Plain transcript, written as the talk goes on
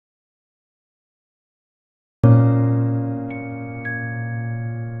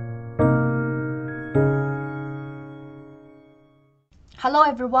Hello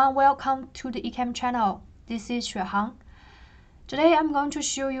everyone, welcome to the eChem channel. This is Xuehang. Today I'm going to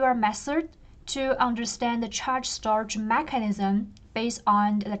show you a method to understand the charge storage mechanism based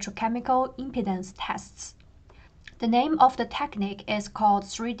on electrochemical impedance tests. The name of the technique is called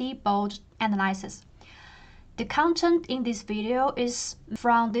 3D Bode analysis. The content in this video is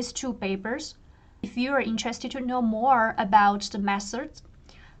from these two papers. If you are interested to know more about the methods,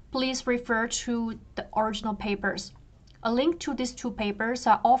 please refer to the original papers. A link to these two papers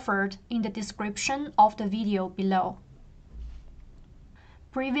are offered in the description of the video below.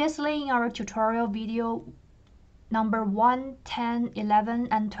 Previously in our tutorial video number 1, 10, 11,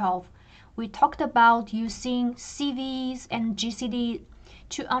 and 12, we talked about using CVs and GCD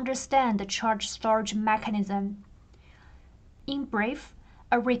to understand the charge storage mechanism. In brief,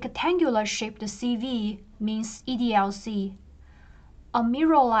 a rectangular shaped CV means EDLC. A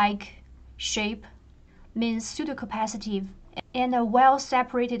mirror-like shape means pseudocapacitive, and a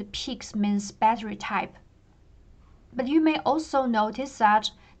well-separated peaks means battery type. But you may also notice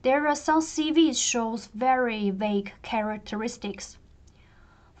that there are some CVs shows very vague characteristics.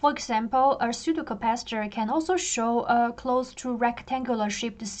 For example, a pseudocapacitor can also show a close to rectangular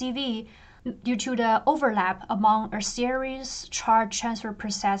shaped CV due to the overlap among a series charge transfer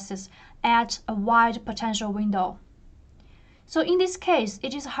processes at a wide potential window. So in this case,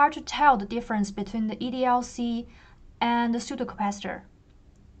 it is hard to tell the difference between the EDLC and the pseudocapacitor.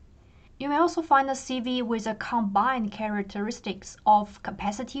 You may also find a CV with a combined characteristics of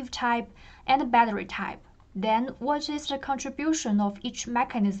capacitive type and battery type. Then what is the contribution of each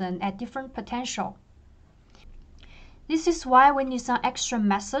mechanism at different potential? This is why we need some extra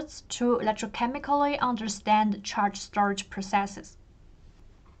methods to electrochemically understand charge storage processes.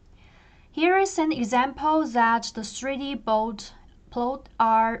 Here is an example that the 3D Bode plot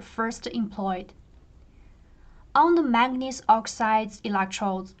are first employed. On the manganese oxide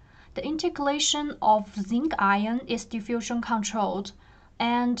electrodes, the integration of zinc ion is diffusion controlled,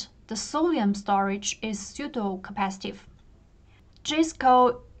 and the sodium storage is pseudocapacitive.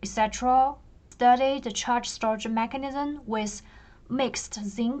 Gisco, etc. studied the charge storage mechanism with mixed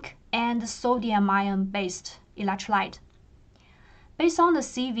zinc and sodium ion-based electrolyte. Based on the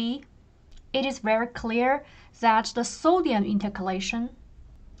CV, it is very clear that the sodium intercalation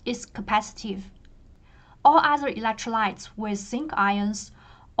is capacitive. All other electrolytes with zinc ions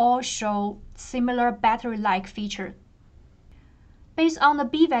all show similar battery-like features. Based on the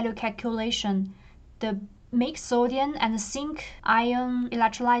B-value calculation, the mixed sodium and zinc ion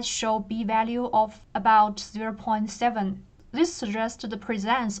electrolytes show B-value of about 0.7. This suggests the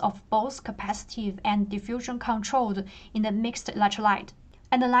presence of both capacitive and diffusion controlled in the mixed electrolyte.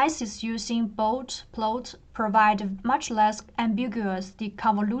 Analysis using Bode plot provide much less ambiguous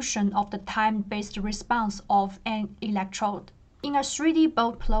deconvolution of the time-based response of an electrode. In a 3D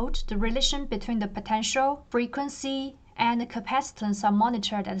Bode plot, the relation between the potential, frequency, and capacitance are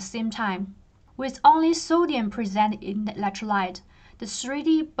monitored at the same time. With only sodium present in the electrolyte, the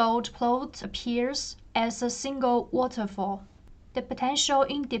 3D Bode plot appears as a single waterfall. The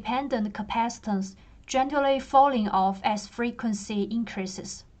potential-independent capacitance gently falling off as frequency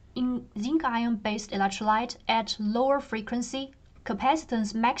increases. In zinc ion-based electrolyte at lower frequency,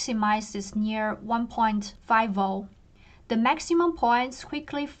 capacitance maximizes near 1.5 volt. The maximum points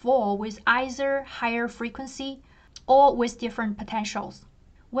quickly fall with either higher frequency or with different potentials.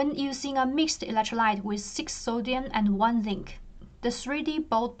 When using a mixed electrolyte with 6 sodium and 1 zinc, the 3D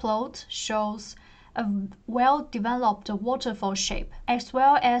Bode plot shows a well-developed waterfall shape, as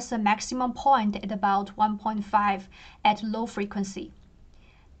well as a maximum point at about 1.5 at low frequency.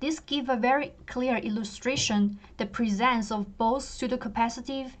 This gives a very clear illustration the presence of both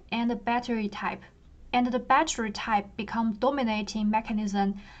pseudocapacitive and battery type, and the battery type become dominating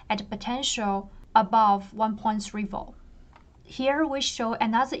mechanism at potential above 1.3 volt. Here we show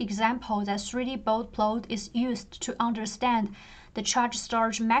another example that 3D Bode plot is used to understand the charge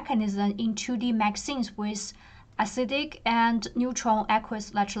storage mechanism in 2D magazines with acidic and neutron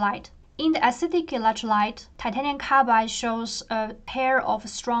aqueous electrolyte. In the acidic electrolyte, titanium carbide shows a pair of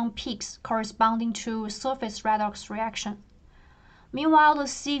strong peaks corresponding to surface redox reaction. Meanwhile, the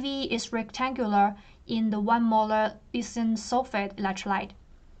CV is rectangular in the 1 molar lithium sulfate electrolyte.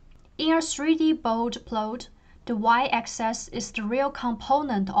 In a 3D Bode plot, the y-axis is the real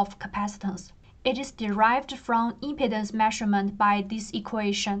component of capacitance. It is derived from impedance measurement by this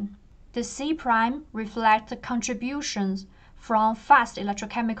equation. The C' reflects contributions from fast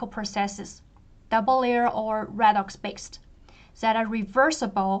electrochemical processes, double layer or redox-based, that are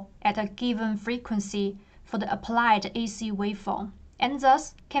reversible at a given frequency for the applied AC waveform, and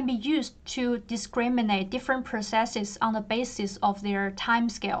thus can be used to discriminate different processes on the basis of their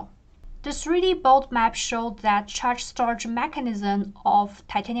timescale. The 3D Bode map showed that charge storage mechanism of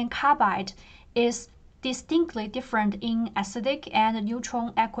titanium carbide is distinctly different in acidic and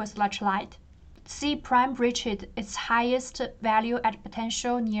neutron aqueous electrolyte. C prime reached its highest value at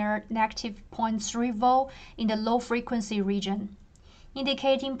potential near negative 0.3 volt in the low frequency region,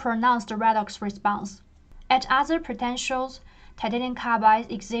 indicating pronounced redox response. At other potentials, titanium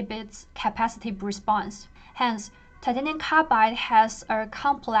carbide exhibits capacitive response. Hence, titanium carbide has a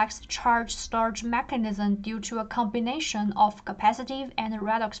complex charge storage mechanism due to a combination of capacitive and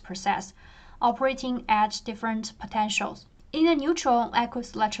redox process operating at different potentials. In the neutron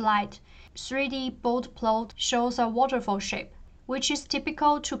aqueous electrolyte, 3D Bode plot shows a waterfall shape, which is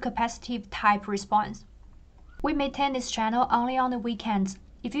typical to capacitive type response. We maintain this channel only on the weekends.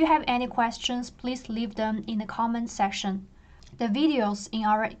 If you have any questions, please leave them in the comments section. The videos in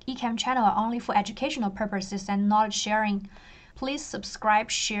our eChem channel are only for educational purposes and knowledge sharing. Please subscribe,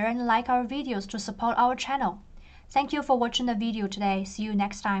 share, and like our videos to support our channel. Thank you for watching the video today. See you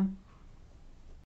next time.